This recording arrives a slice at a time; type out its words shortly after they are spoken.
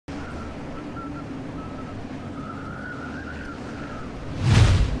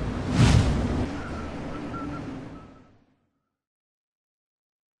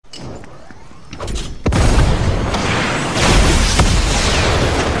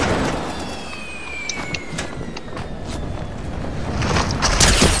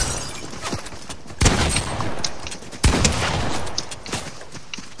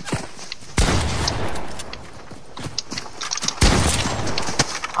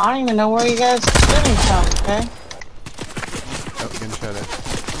I don't even know where you guys are shooting from, okay? Oh, getting shot at.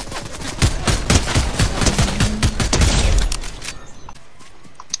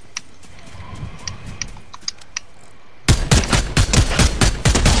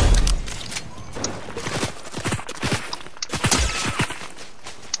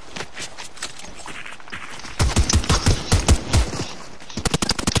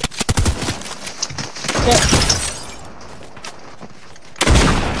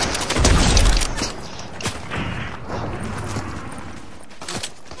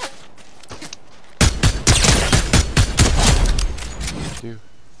 Dude.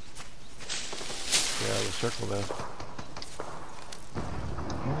 Yeah, the circle though.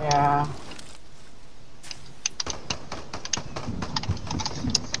 Yeah.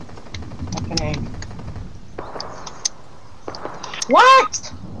 Okay.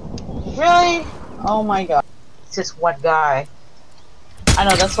 What? Really? Oh my god. It's just one guy. I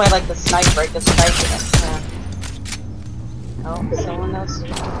know, that's why I like the sniper. I can snipe it. Oh, someone else.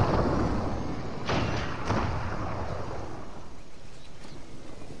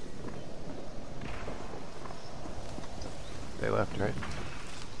 They left, right?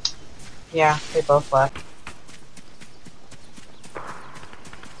 Yeah, they both left.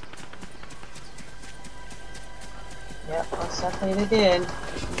 Yep, most definitely they did.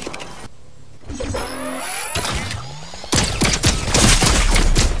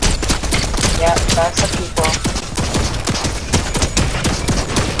 Yep, that's the people.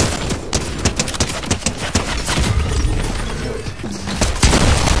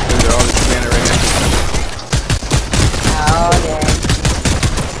 They're all just standing right next to each other. Oh, dang.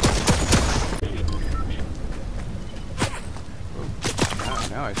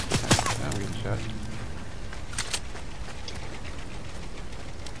 Now I see. Now I'm getting shot.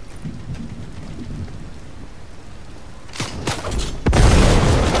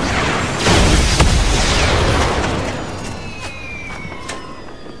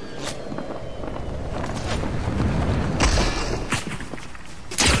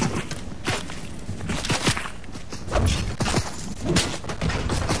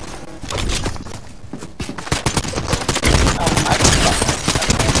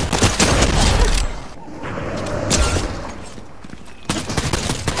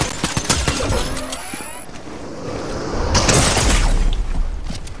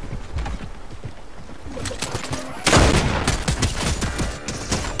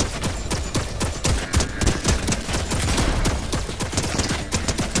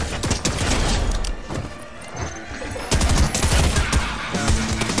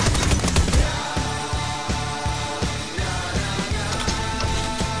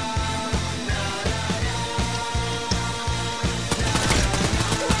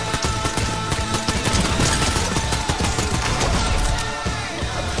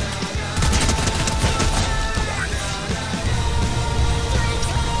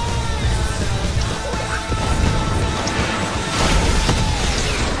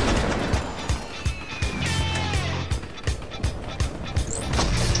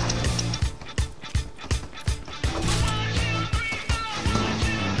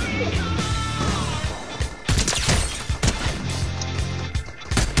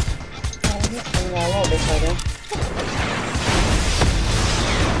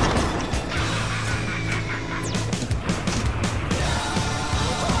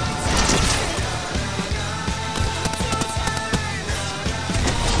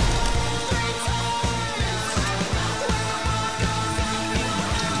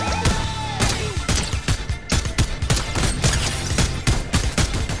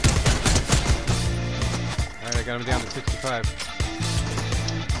 Alright, I got him down to 65.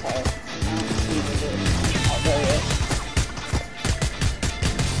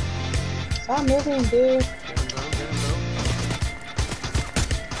 Stop moving, dude. Get him low, get him low.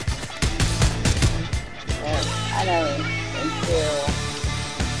 Yes, I know. Thank you.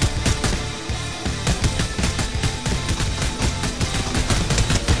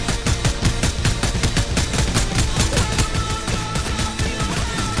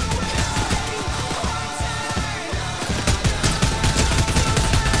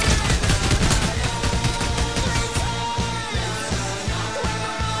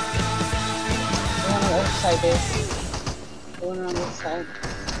 Side, dude. Going around this side.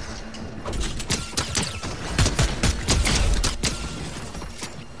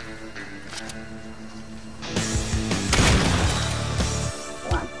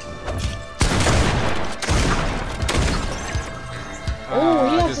 Come on. Oh,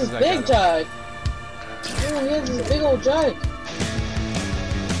 he has this big jug. Oh, he has this big old jug.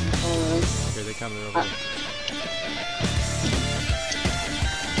 Oh, here they come over.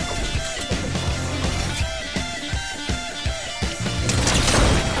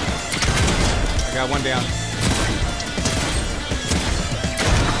 got one down.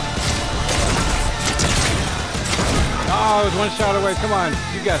 Oh, it was one shot away. Come on.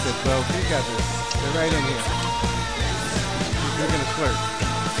 You got this, Bo. You got this. They're right in here. You're going to slurp.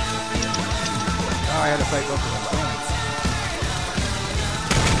 Oh, I had to fight both of them.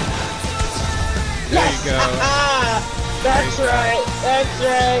 There you go. That's right. That's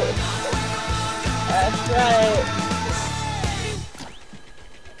right. That's right.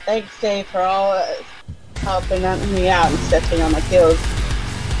 Thanks, Dave, for all helping me out and stepping on my kills.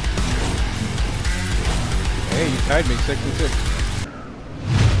 Hey, you tied me 6-6.